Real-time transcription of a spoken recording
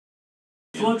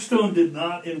FluxTone did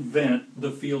not invent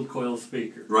the field coil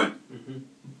speaker. Right.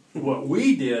 What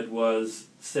we did was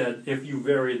said if you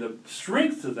vary the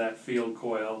strength of that field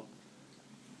coil,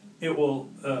 it will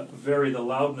vary the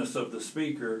loudness of the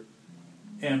speaker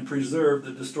and preserve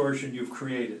the distortion you've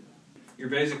created. You're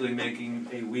basically making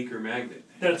a weaker magnet.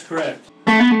 That's correct.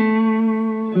 Yeah,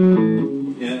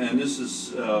 and this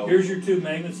is... here's your two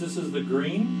magnets. This is the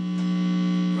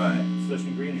green. Right.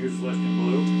 Celestian green. Here's Celestian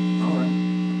blue. All right.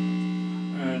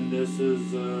 And this is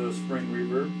spring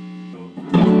reverb.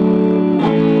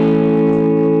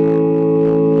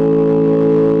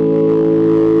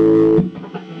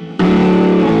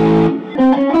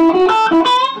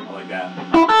 I like that.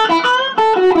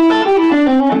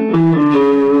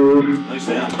 Nice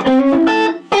sound.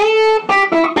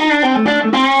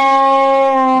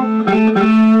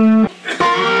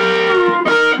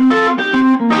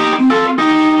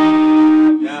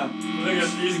 Yeah. Look at,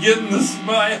 he's getting the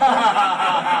smile.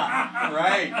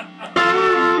 Right.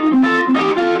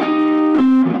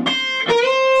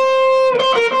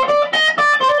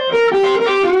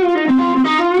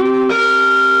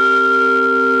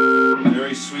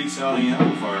 Very sweet sounding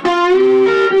amplifier.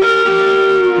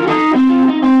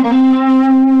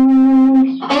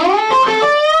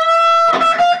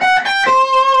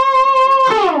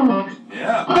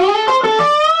 Yeah.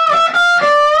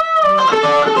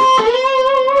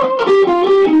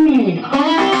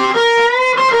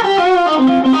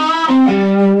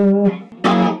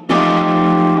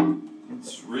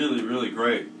 It's really, really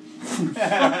great.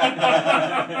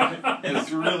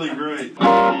 It's really great.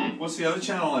 What's the other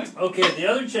channel like? Okay, the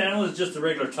other channel is just a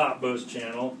regular top boost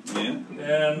channel. Yeah.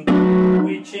 And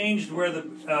we changed where the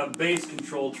bass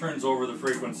control turns over the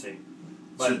frequency.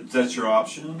 So that's your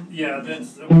option? Yeah,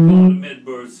 that's, we call it a mid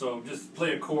boost, so just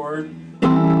play a chord. But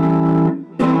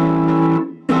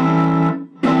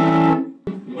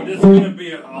it's going to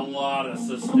be a lot of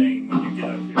sustain when you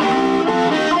get up here.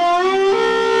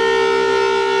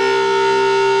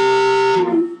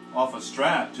 Off a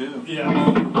Strat, too. Yeah.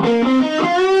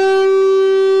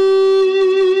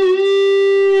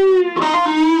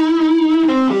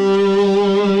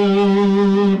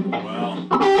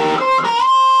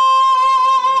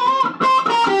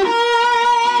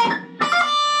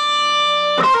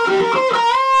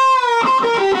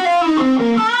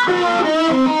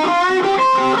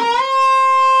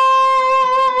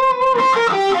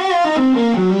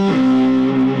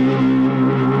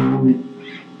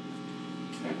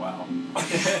 Wow.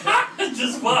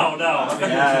 Just wow now.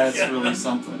 Yeah, it's really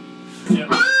something. Yeah. A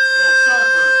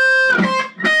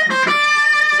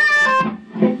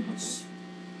little It's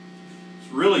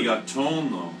really got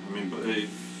tone, though. I mean, but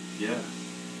yeah,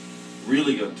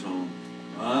 really got tone.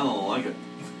 I don't like it.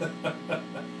 sharper.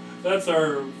 That's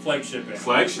our flagship amp.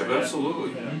 Flagship, Yeah.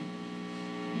 absolutely. Yeah.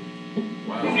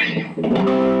 Wow.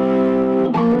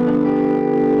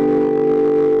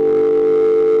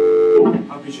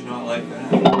 How could you not like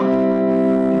that?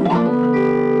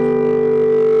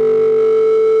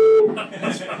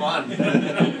 That's fun.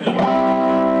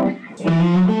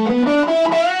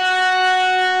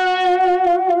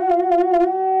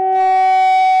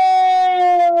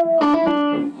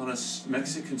 On a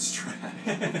Mexican Strat.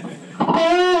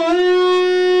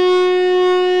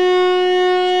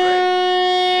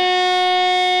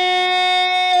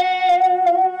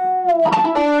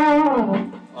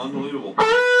 Unbelievable.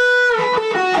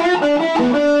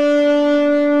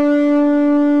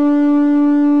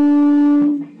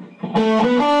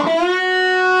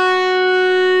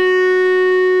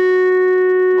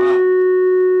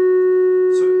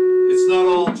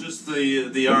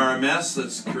 The RMS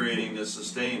that's creating the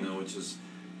sustain, though, which is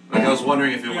like I was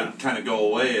wondering if it would kind of go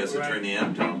away as I turn the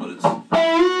amp down, but it's pretty much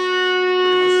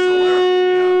still there.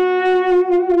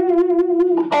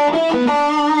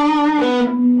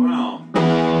 Wow.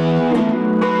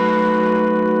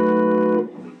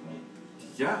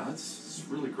 Yeah, it's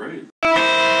really great.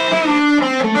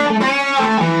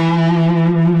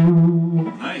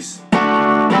 Nice.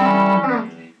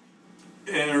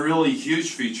 And a really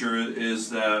huge feature is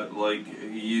that, like,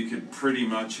 you could pretty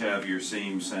much have your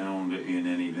same sound in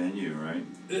any venue, right?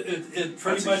 It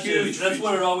pretty much is. That's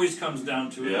what it always comes down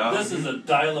to. Yeah. This is a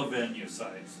dial-a-venue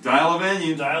size.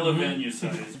 Dial-a-venue. Dial-a-venue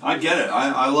size. I get it.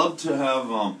 I love to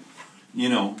have, you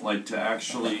know, like to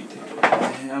actually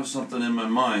have something in my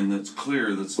mind that's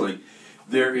clear, that's like,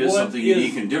 there is something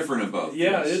unique and different about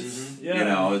this. Yeah. You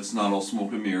know, it's not all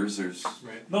smoke and mirrors. There's...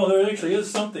 No, there actually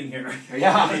is something here.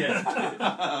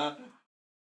 Yeah.